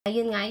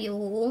Ayun nga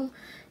yung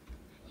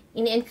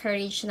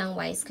ini-encourage ng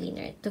Wise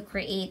Cleaner to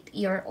create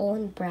your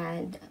own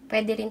brand.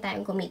 Pwede rin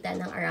tayong kumita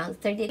ng around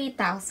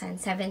 33,750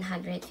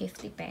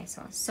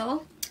 pesos.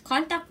 So,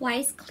 contact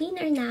Wise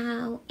Cleaner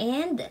now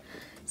and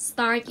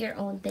start your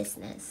own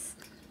business.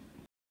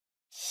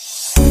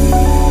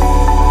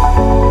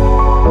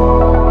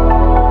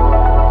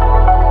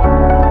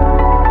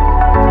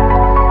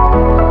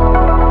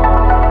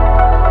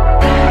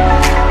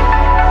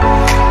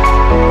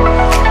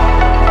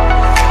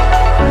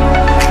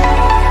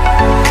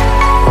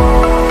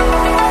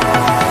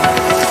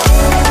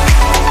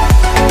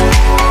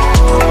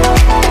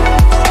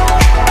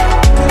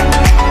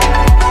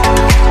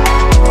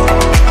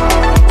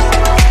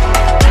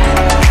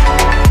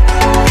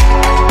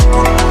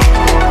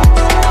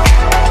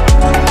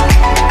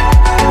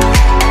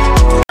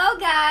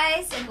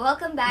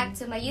 Welcome back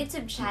to my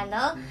YouTube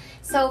channel.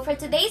 So for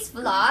today's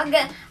vlog,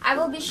 I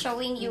will be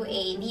showing you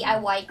a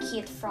DIY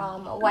kit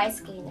from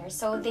Wise Cleaner.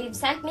 So they've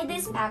sent me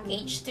this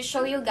package to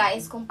show you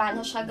guys kung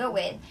paano siya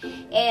gawin.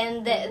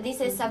 And this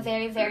is a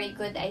very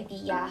good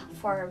idea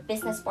for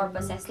business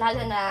purposes,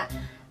 lalo na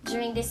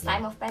during this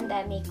time of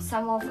pandemic.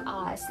 Some of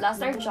us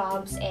lost our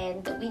jobs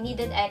and we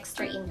needed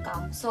extra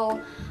income. So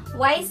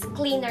Wise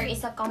Cleaner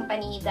is a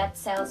company that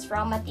sells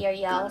raw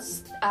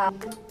materials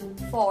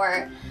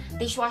for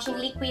dishwashing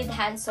liquid,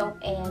 hand soap,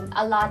 and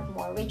a lot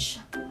more,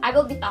 which I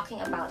will be talking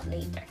about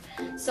later.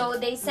 So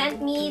they sent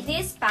me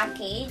this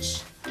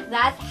package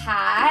that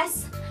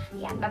has,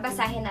 yan,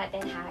 babasahin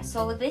natin ha.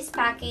 So this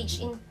package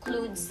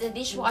includes the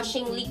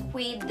dishwashing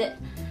liquid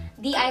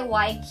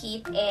DIY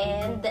kit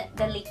and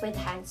the liquid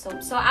hand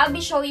soap. So I'll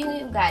be showing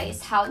you guys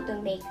how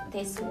to make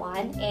this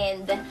one,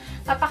 and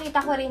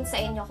papakita ko rin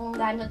sa inyo kung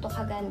gaano to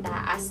kaganda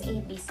as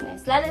a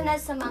business, lalo na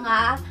sa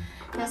mga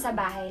nasa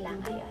bahay lang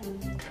ngayon.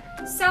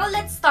 So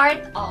let's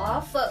start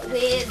off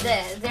with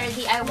their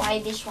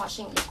DIY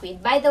dishwashing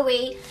liquid. By the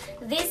way,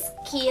 this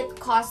kit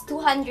costs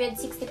 260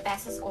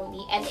 pesos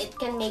only, and it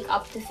can make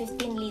up to 15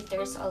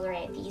 liters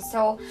already.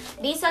 So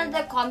based on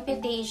the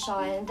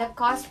computation, the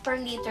cost per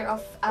liter of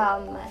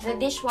the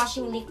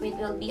dishwashing liquid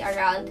will be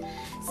around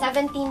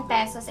 17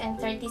 pesos and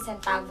 30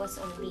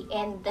 centavos only.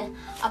 And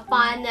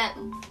upon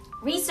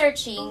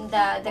researching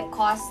the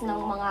cost ng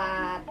mga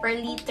per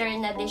liter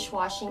na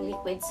dishwashing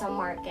liquid sa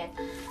market,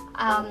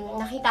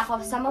 nakita ko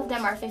some of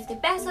them are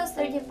 50 pesos,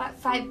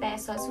 35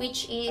 pesos,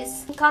 which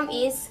is income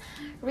is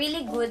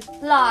really good.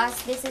 Plus,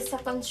 this is a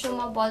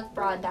consumable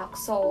product.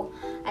 So,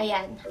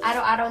 ayan,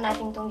 araw-araw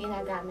natin itong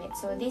ginagamit.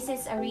 So, this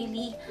is a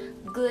really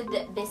good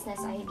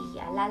business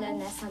idea, lalo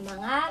na sa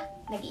mga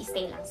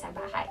nag-i-stay lang sa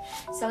bahay.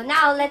 So,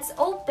 now, let's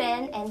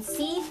open and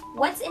see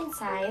what's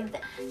inside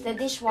the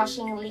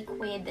dishwashing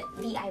liquid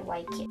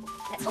DIY kit.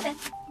 Let's open.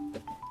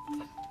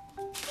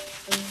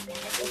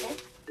 Let's open.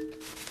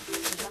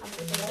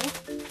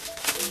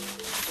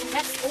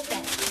 Let's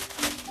open.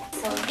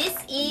 So, this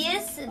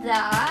is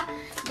the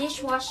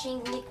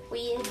dishwashing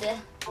liquid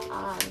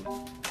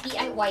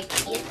DIY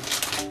kit.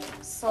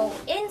 So,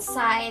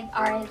 inside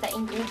are the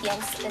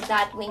ingredients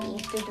that we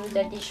need to do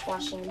the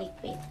dishwashing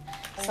liquid.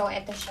 So,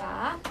 ito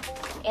siya.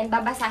 And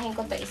babasahin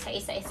ko to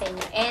isa-isa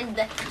inyo. And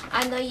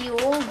ano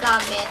yung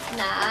gamit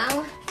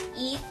ng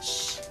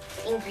each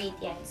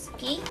ingredients.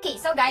 Okay,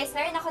 so guys,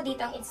 meron ako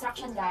dito ang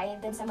instruction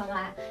guide dun sa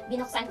mga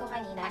binuksan ko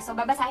kanina. So,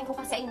 babasahin ko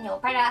sa inyo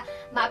para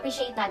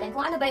ma-appreciate natin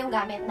kung ano ba yung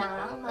gamit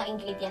ng mga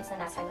ingredients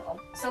na nasa loob.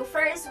 So,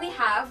 first, we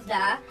have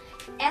the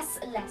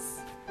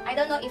S-less. I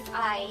don't know if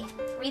I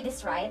read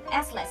this right.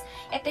 S-less.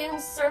 Ito yung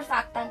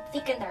surfactant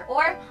thickener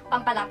or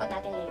pampalapot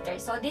natin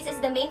later. So, this is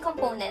the main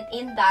component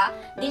in the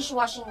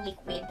dishwashing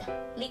liquid,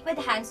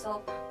 liquid hand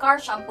soap, car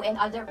shampoo, and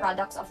other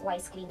products of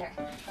Wise Cleaner.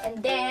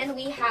 And then,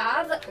 we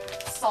have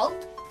salt.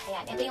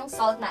 Ayan, ito yung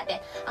salt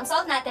natin. Ang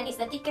salt natin is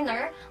the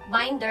thickener,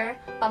 binder,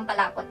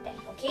 pampalapot din.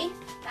 Okay?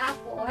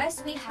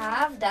 Tapos, we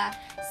have the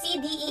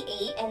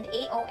CDEA and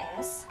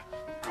AOS.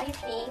 I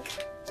think,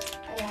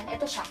 ayan,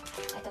 ito siya.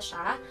 Ito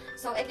siya.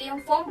 So, ito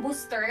yung foam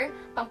booster,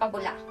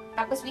 pampabula.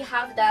 Tapos, we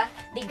have the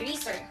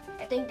degreaser.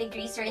 Ito yung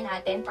degreaser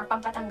natin for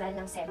pampatanggal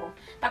ng sebo.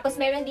 Tapos,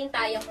 meron din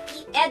tayong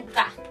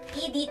EDTA,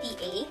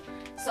 EDTA.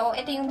 So,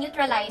 ito yung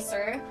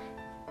neutralizer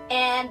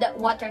and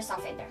water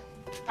softener.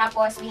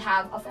 Tapos, we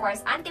have, of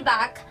course,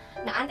 antibac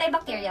na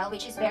antibacterial,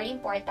 which is very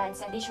important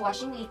sa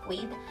dishwashing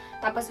liquid.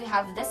 Tapos, we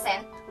have the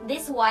scent.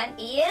 This one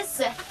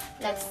is,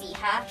 let's see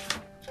ha.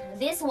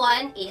 This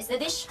one is the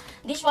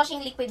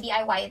dishwashing liquid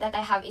DIY that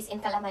I have is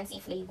in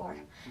calamansi flavor.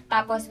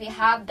 Tapos, we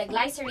have the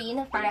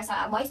glycerin para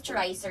sa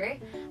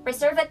moisturizer,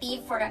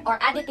 preservative or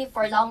additive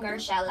for longer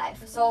shelf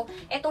life. So,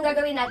 itong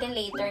gagawin natin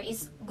later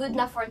is good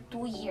na for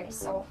 2 years.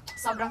 So,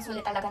 sobrang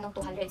sulit talaga ng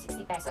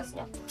 260 pesos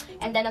nyo.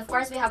 And then, of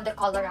course, we have the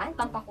colorant,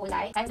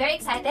 pampakulay. I'm very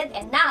excited.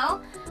 And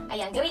now,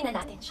 ayan, gawin na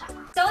natin siya.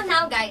 So,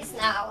 now guys,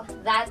 now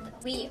that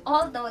we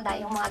all know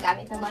na yung mga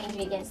gamit ng mga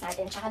ingredients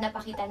natin, tsaka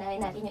napakita na rin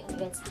natin yung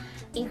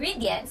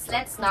ingredients,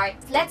 friends,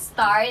 let's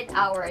start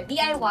our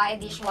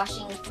DIY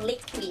dishwashing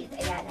liquid.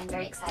 Ayan, I'm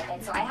very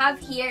excited. So I have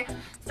here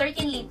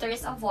 13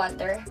 liters of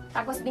water.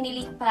 Tapos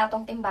binili ko pala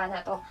tong timba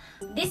na to.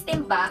 This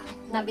timba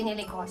na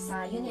binili ko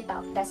sa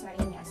Unitop, Das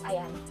Marinas.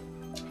 Ayan.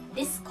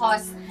 This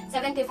costs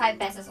 75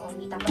 pesos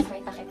only. Tapos may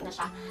takip na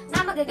siya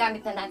na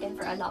magagamit na natin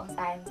for a long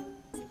time.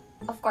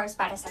 Of course,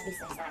 para sa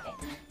business natin.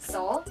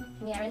 So,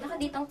 meron ako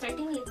ditong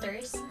 13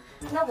 liters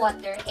na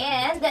water.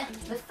 And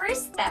the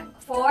first step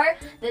for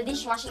the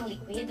dishwashing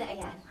liquid,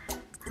 ayan.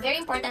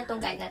 Very important tong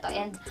guide na to.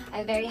 And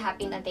I'm very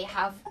happy na they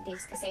have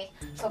this kasi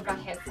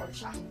sobrang helpful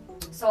siya.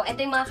 So,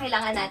 ito yung mga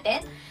kailangan natin.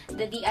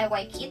 The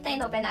DIY kit na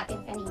inopen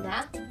natin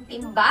kanina.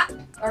 Timba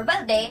or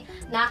balde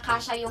na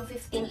kasya yung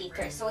 15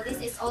 liters. So, this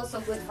is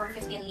also good for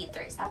 15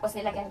 liters. Tapos,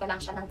 nilagyan ko lang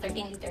siya ng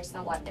 13 liters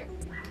na water.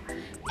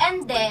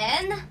 And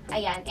then,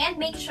 ayan. And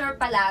make sure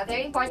pala,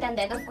 very important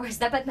din, of course,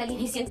 dapat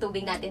malinis yung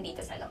tubig natin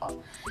dito sa loob.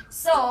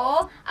 So,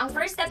 ang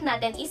first step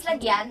natin is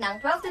lagyan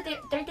ng 12 to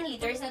 13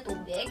 liters na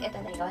tubig. Ito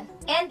na yun.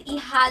 And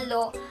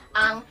ihalo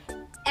ang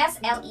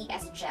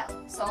SLES gel.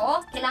 So,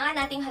 kailangan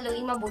nating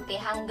haluin mabuti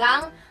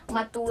hanggang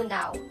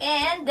matunaw.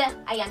 And,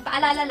 ayan,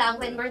 paalala lang,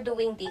 when we're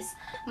doing this,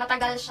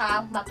 matagal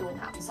siya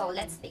matunaw. So,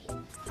 let's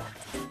begin.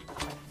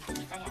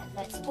 Ayan,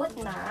 let's put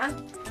na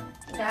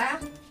the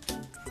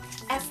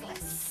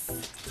SLES.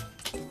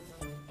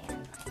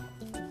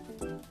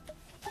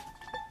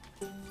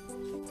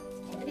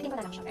 Ayan, tulitin ko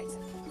na lang siya, guys.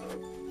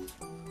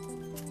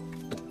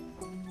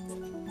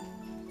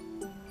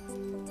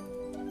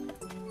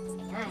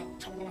 Ayan,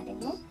 ano na natin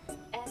mo?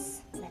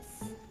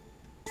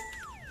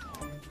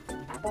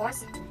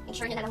 Tapos, make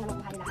sure nyo na lang na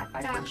makuha lahat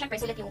para, syempre,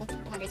 sulit yung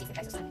 260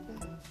 pesos natin.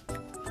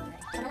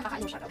 Sana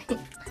nakakaano siya gawin.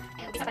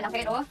 Ayan, umpisa pa lang,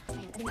 pero,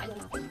 ayan, ano yung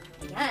natin.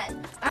 Ayan.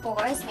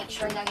 Tapos, make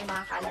sure lang yung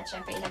mga kalat,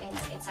 syempre, ilagay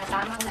natin sa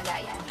tamang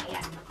lagayan.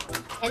 Ayan.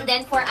 And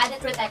then, for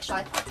added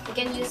protection, you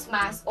can use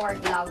mask or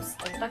gloves.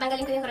 Ayan,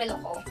 tatanggalin ko yung relo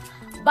ko.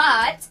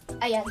 But,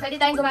 ayan, pwede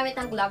tayong gumamit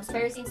ng gloves,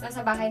 pero since nasa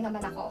bahay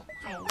naman ako,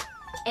 ayan,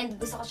 and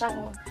gusto ko siyang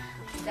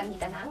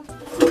gamitan ng.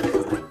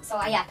 So,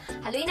 ayan.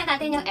 Haluin na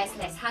natin yung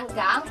SLES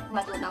hanggang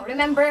matunaw.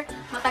 Remember,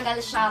 matagal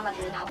siya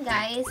matunaw.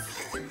 Guys,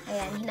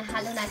 ayan,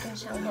 hinahalo natin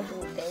siyang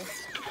mabuti.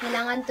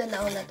 Kailangan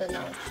tunaw na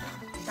tunaw siya.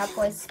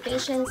 Tapos,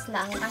 patience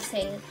lang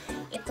kasi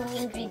itong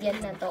ingredient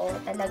na to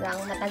talagang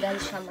matagal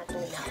siya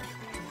matunaw.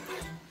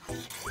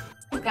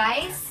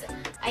 Guys,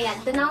 ayan,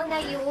 tunaw na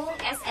yung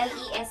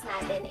SLES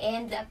natin.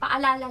 And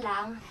paalala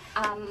lang,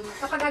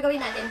 kapag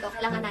gagawin natin to,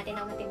 kailangan natin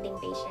ng matinding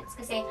patience.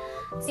 Kasi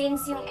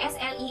since yung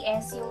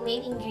SLES, yung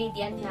main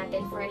ingredient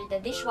natin for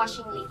the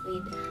dishwashing liquid,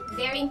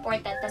 very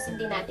important na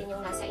sundin natin yung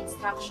nasa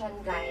instruction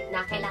guide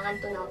na kailangan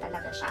tunaw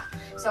talaga siya.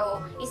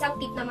 So, isang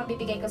tip na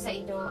mabibigay ko sa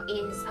inyo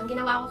is, ang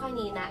ginawa ko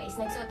kanina is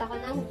nagsuot ako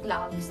ng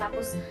gloves,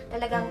 tapos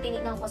talagang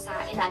tinignan ko sa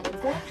ilalim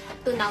kung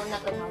tunaw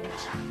na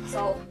siya.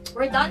 So,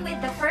 we're done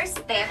with the first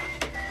step.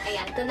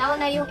 Ayan, tunaw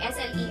na yung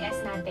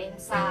SLES natin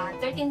sa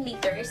 13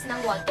 liters ng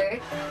water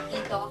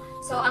dito.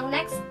 So, ang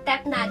next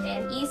step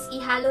natin is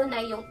ihalo na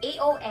yung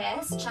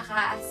AOS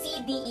tsaka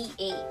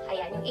CDEA.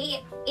 Ayan,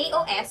 yung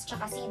AOS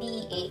tsaka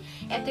CDEA.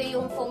 Ito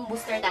yung foam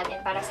booster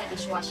natin para sa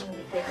dishwashing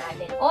liquid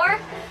natin. Or,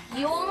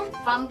 yung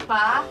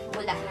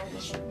pampabula ng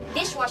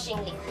dishwashing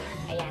liquid.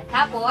 Ayan.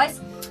 Tapos,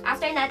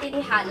 after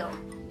natin ihalo,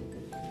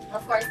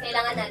 of course,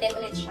 kailangan natin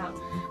ulit siyang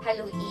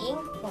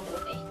haluing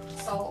mabuti.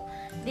 So,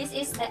 this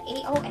is the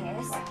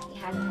AOS.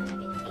 Ihalo na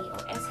natin yung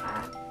AOS,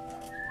 ha?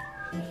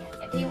 Ayan.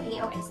 Ito yung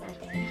AOS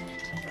natin.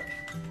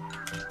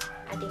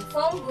 Ating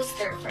foam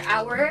booster for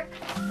our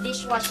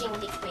dishwashing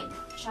liquid.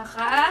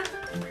 Tsaka,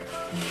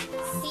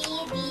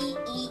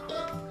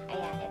 CDEA.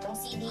 Ayan. Itong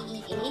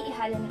CDEA,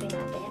 ihalo na rin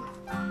natin.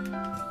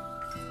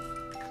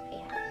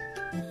 Ayan.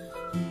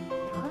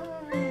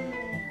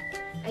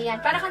 Ayan.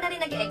 Para ka na rin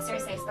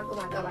nag-exercise pag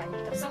gumagawa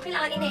nito. So,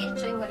 kailangan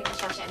ina-enjoy mo rin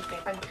siya,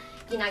 syempre, pag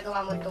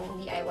ginagawa mo itong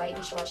DIY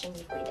dishwashing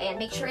liquid.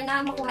 Ayan, make sure na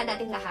makuha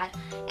natin lahat.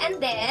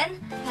 And then,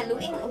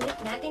 haluin ulit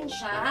natin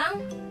siyang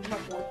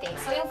mabuti.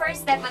 So, yung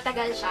first step,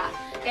 matagal siya.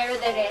 Pero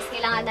the rest,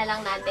 kailangan na lang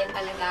natin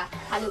talaga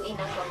haluin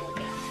ng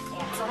mabuti.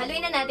 Ayan. So,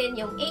 haluin na natin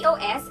yung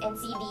AOS and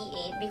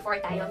CDEA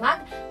before tayo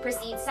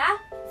mag-proceed sa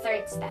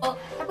third step. So,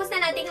 tapos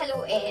na natin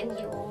haluin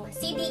yung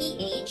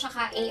CDEA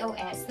tsaka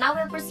AOS. Now,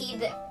 we'll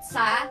proceed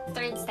sa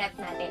third step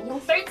natin.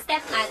 Yung third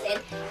step natin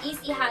is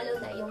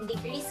ihalo na yung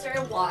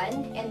degreaser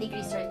 1 and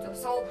degreaser 2.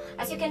 So,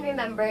 as you can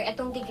remember,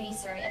 itong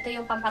degreaser, ito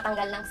yung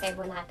pampatanggal ng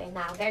sebo natin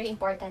na very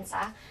important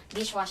sa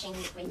dishwashing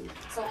liquid.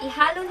 So,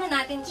 ihalo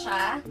na natin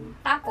siya.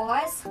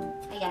 Tapos,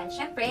 ayan,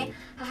 syempre,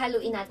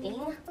 hahaluin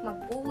natin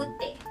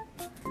mabuti.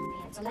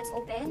 Ayan, so let's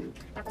open.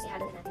 Tapos,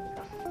 ihalo na natin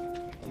dito.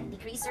 Ayan,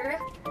 degreaser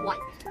 1.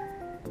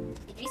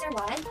 Degreaser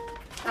 1.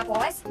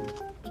 Tapos,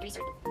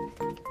 degreaser 2.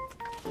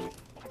 Ayan.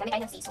 Gamit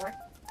tayo ng scissor.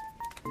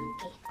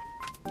 Okay.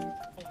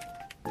 Ayan.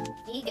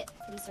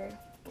 Degreaser.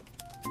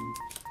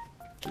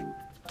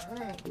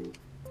 Ayan.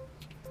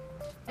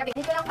 Grabe,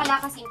 dito lang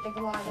pala kasimple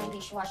gumawa ng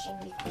dishwashing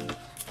liquid.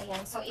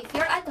 Ayan, so if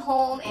you're at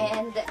home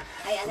and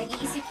ayan,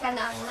 nag-iisip ka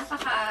ng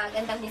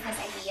napakagandang business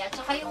idea,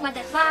 tsaka yung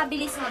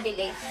mabilis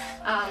mabili,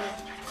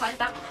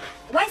 contact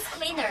Wise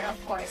Cleaner, of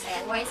course.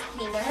 Ayan, Wise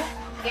Cleaner,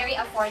 very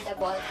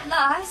affordable.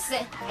 Plus,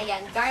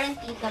 ayan,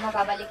 guaranteed na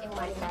mababalik yung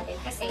money natin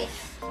kasi,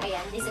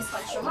 ayan, this is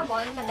consumable,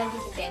 madali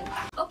din.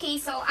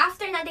 Okay, so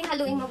after natin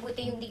haluin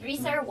mabuti yung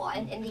degreaser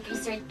 1 and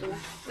degreaser 2,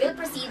 we'll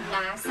proceed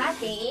na sa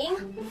ating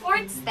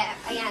 4th step.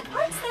 Ayan,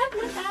 4th step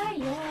na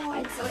tayo.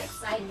 I'm so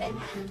excited.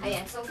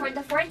 Ayan, so for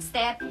the 4th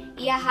step,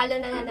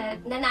 ihahalo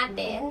na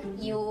natin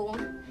yung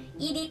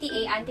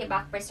EDTA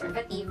Antibac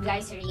Preservative,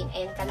 Glycerin,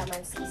 and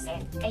Calamansi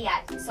scent.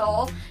 Ayan.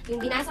 So, yung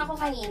binasa ko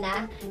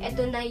kanina,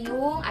 ito na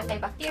yung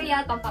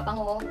antibacterial,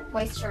 pampabango,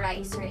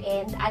 moisturizer,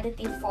 and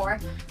additive for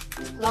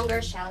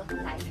longer shelf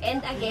life.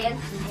 And again,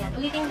 ayan,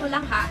 ulitin ko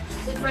lang ha,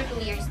 good for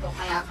 2 years to.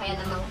 Kaya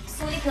namang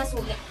sulit na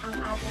sulit ang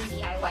ating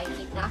DIY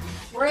kit na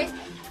worth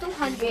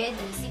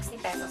 260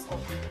 pesos ko.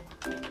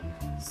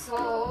 So,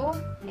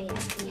 ayan,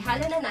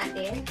 ihalo na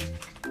natin.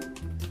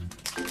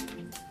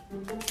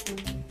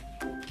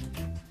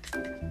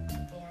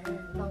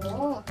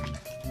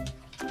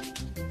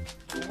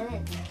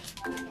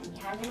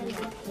 Ihalo na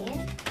natin.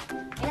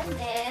 And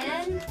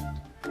then,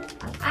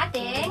 ang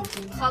ating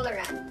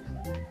colorant.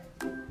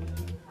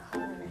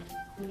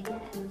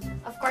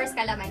 Of course,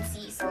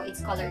 calamansi. So,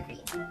 it's color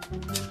green.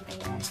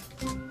 Ayan.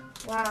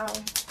 Wow.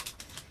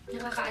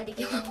 Nakaka-addict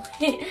yung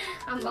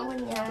ang bango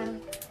niya.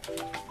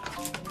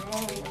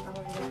 Ayan, ang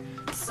bango niya.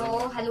 So,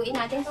 haluin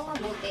natin itong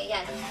mabuti.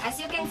 Ayan. As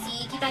you can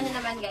see, kita nyo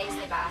naman guys,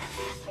 diba?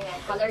 Ayan,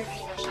 color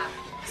green na siya.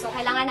 So,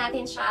 kailangan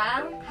natin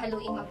siyang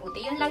haluin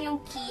mabuti. Yun lang yung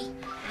key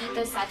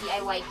dito sa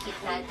DIY kit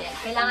natin.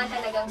 Kailangan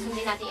talagang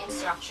sundin natin yung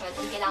instruction.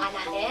 At kailangan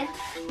natin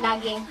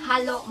laging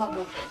halo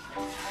mabuti.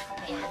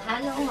 Ayan,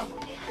 halo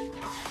mabuti.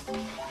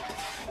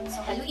 So,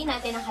 haluin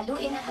natin ng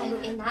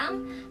haluin ng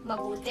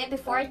mabuti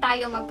before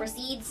tayo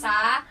mag-proceed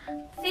sa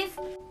 5th.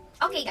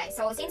 Okay guys,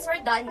 so since we're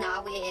done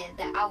na with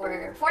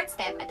our 4th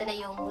step, ito na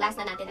yung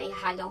last na natin ay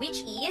halo,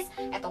 which is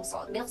etong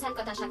salt. Binuksan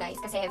ko na siya guys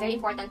kasi very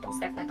important tong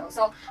step na to.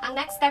 So, ang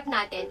next step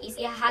natin is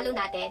ihalo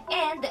natin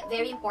and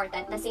very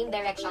important na same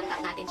direction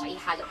lang natin siya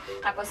ihalo.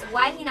 Tapos,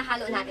 while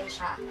hinahalo natin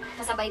siya,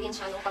 kasabay din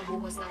siya nung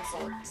pagbuhos ng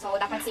salt. So,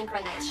 dapat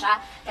synchronize siya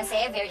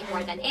kasi very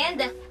important.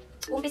 And,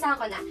 umpisahan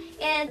ko na.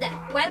 And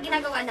while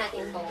ginagawa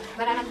natin to,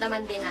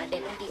 mararamdaman din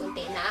natin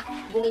unti-unti na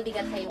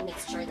bumibigat na yung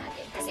mixture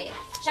natin. Kasi,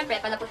 syempre,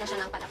 palapot na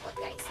siya ng palapot,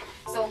 guys.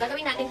 So,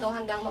 gagawin natin to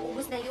hanggang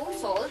maubos na yung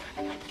salt.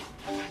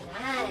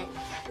 Ayan.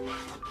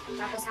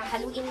 Tapos,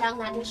 hahaluin lang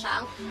natin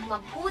siyang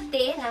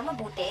mabuti na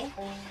mabuti.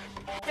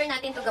 After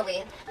natin to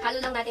gawin,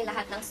 halo lang natin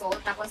lahat ng salt,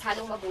 tapos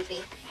halong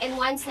mabuti. And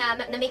once na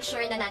make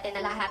sure na natin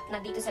na lahat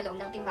na dito sa loob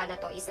ng timba na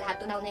to is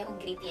lahat tunaw na yung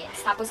ingredients,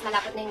 tapos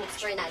malapot na yung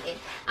mixture natin,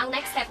 ang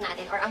next step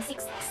natin, or ang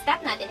 6th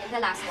step natin, and the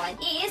last one,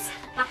 is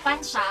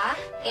takpan siya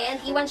and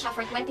iwan siya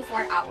for 24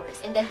 hours.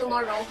 And then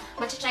tomorrow,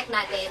 mag-check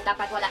natin,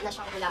 dapat wala na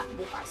siyang hula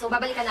bukas. So,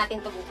 babalikan natin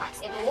to bukas.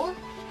 Itong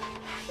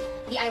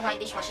DIY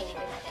dishwashing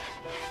liquid natin.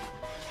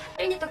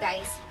 After nito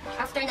guys,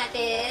 after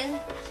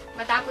natin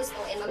matapos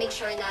to and ma-make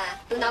sure na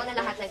tunaw na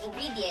lahat ng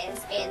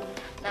ingredients and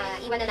na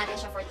iwan na natin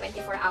siya for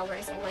 24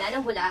 hours and wala nang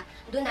bula,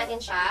 doon natin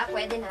siya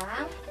pwede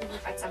na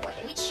ilipat sa bote,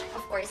 which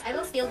of course, I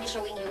will still be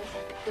showing you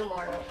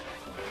tomorrow.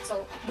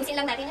 So, busin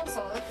lang natin yung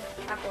salt,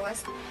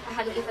 tapos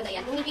haluin ko na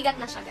yan. Bumibigat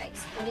na siya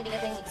guys.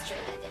 Bumibigat na yung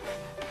mixture natin.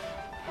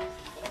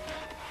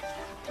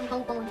 Ang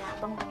bang-bang niya,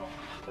 bang-bang.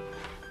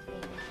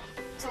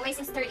 So, my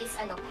sister is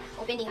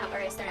opening up a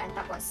restaurant,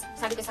 tapos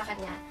sabi ko sa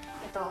kanya,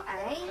 ito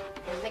ay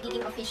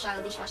nagiging official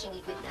dishwashing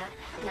liquid na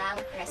ng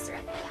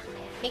restaurant nila.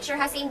 Make sure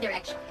ha, same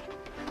direction.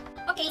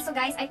 Okay, so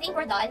guys, I think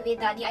we're done with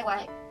the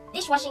DIY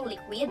dishwashing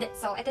liquid.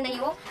 So, ito na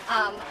yung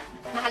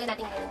nahalo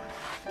natin yung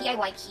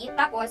DIY kit.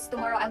 Tapos,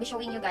 tomorrow, I'll be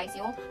showing you guys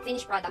yung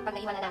finished product pag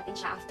naiwan na natin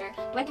siya after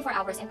 24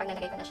 hours and pag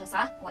nalagay ko na siya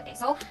sa bote.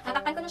 So,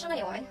 tatakpan ko na siya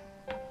ngayon.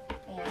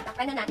 Ayan,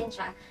 takpan na natin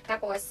siya.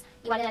 Tapos,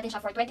 iwanan natin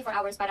siya for 24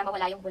 hours para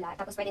mawala yung bula.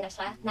 Tapos, pwede na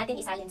siya natin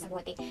isalin sa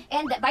bote.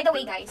 And, by the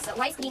way guys,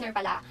 Wise Cleaner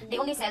pala, they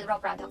only sell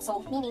raw products.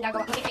 So, meaning,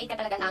 mag-create ka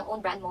talaga ng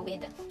own brand mo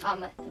with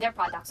their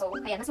product. So,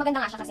 ayan, mas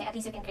maganda nga siya kasi at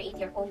least you can create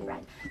your own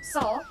brand.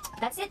 So,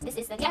 that's it. This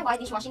is the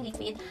DIY dishwashing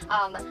liquid.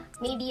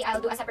 Maybe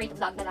I'll do a separate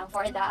vlog na lang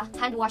for the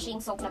hand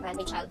washing soap naman,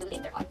 which I'll do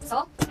later on.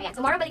 So, ayan,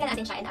 tomorrow balikan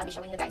natin siya and I'll be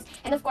showing you guys.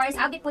 And of course,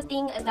 I'll be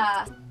putting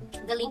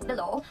the link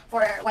below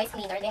for Wise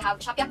Cleaner. They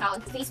have Shopee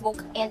account, Facebook,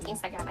 and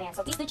Instagram. Ayan,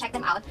 so please do check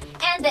them out.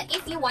 And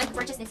if you want to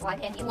purchase this one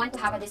and you want to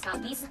have a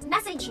discount, please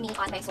message me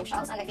on my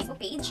socials, on my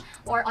Facebook page,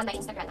 or on my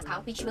Instagram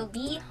account, which will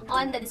be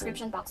on the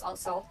description box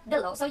also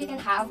below, so you can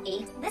have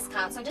a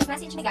discount. So just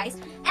message me guys.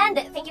 And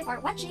thank you for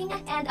watching,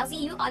 and I'll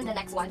see you on the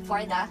next one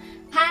for the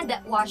hand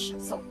wash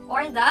soap,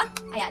 or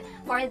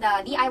for the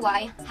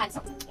DIY hand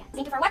soap. Yeah.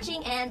 Thank you for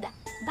watching, and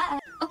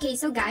bye! Okay,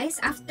 so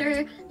guys,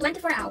 after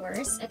 24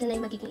 hours, ito na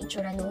yung magiging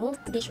itsura ng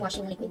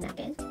dishwashing liquid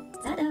natin.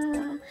 Tada!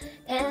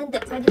 And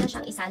pwede na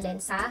siyang isalin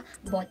sa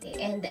bote.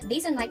 And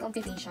based on my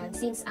computation,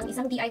 since ang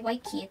isang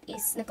DIY kit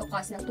is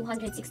nagko-cost ng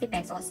 260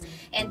 pesos,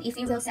 and if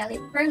you will sell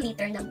it per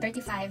liter ng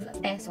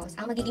 35 pesos,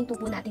 ang magiging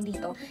tubo natin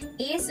dito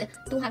is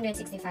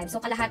 265. So,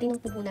 kalahati ng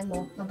puhunan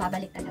mo,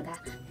 mababalik talaga.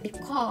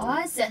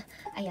 Because,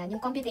 ayan, yung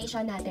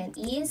computation natin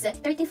is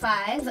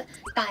 35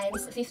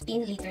 times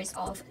 15 liters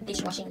of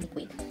dishwashing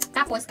liquid.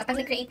 Tapos, kapag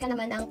nag-create ka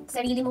naman ng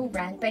sarili mong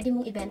brand, pwede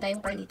mong ibenta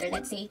yung per liter,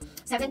 let's say,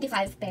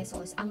 75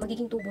 pesos. Ang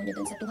magiging tubo nyo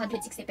dun sa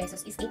 260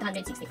 pesos is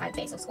 865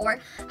 pesos. Or,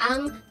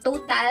 ang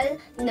total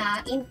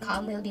na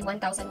income will be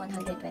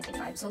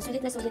 1,125. So,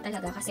 sulit na sulit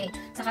talaga kasi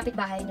sa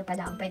kapitbahay nyo pa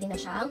lang, pwede na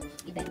siyang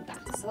ibenta.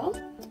 So,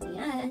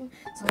 ayan.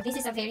 So, this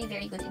is a very,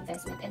 very good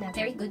investment and a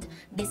very good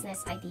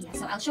business idea.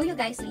 So, I'll show you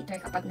guys later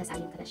kapag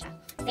nasalin ko na siya.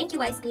 Thank you,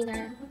 Wise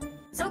Cleaner!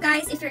 So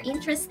guys, if you're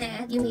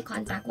interested, you may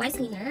contact Wise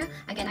Cleaner.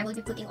 Again, I will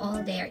be putting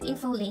all their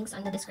info links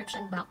on the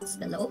description box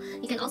below.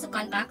 You can also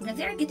contact the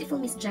very beautiful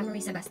Miss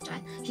Jemery Sebastian.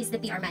 She's the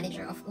PR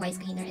manager of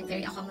Wise Cleaner and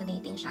very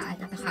accommodating siya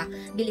at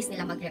napaka-bilis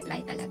nila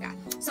mag-reply talaga.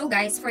 So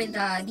guys, for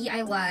the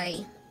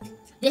DIY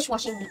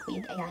dishwashing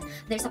liquid, ayan,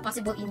 there's a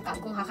possible income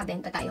kung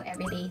kakabenta tayo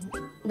everyday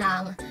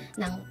ng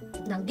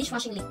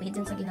dishwashing liquid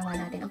dun sa ginawa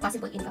natin. Ang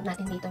possible income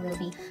natin dito will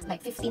be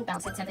like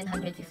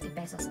 15,750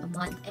 pesos a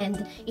month.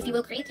 And if you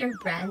will create your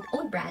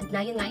own brand, na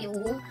yun nga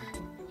yung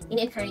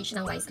in-encourage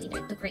ng Wise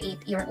Cleaner to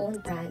create your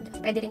own brand,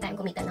 pwede rin tayong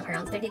kumita ng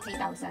around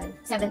 33,750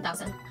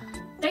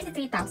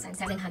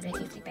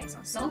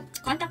 pesos. So,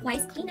 contact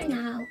Wise Cleaner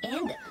now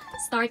and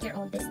start your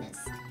own business.